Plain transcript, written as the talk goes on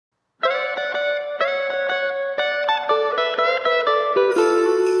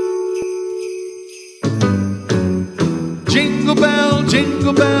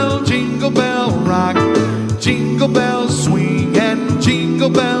jingle bell rock. Jingle bells swing and jingle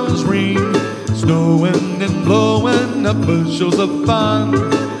bells ring, snowing and blowing up bushels of fun.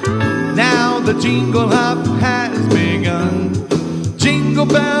 Now the jingle hop has begun. Jingle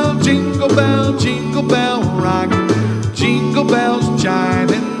bell, jingle bell, jingle bell rock. Jingle bells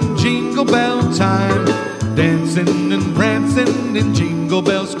chiming, jingle bell time, dancing and prancing in Jingle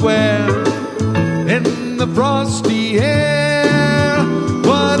Bell Square. In the frosty air,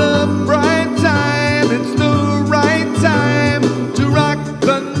 what a bright time. It's the right time to rock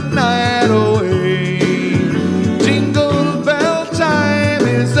the night away. Jingle bell time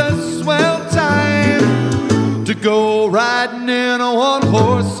is a swell time to go riding in a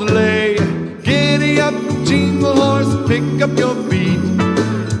one-horse sleigh. Giddy up, jingle horse, pick up your feet,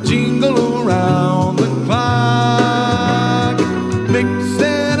 jingle around the clock. Mix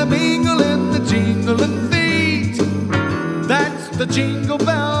and a mingle in the jingling feet. That's the Jingle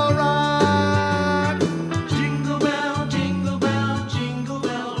Bell Ride.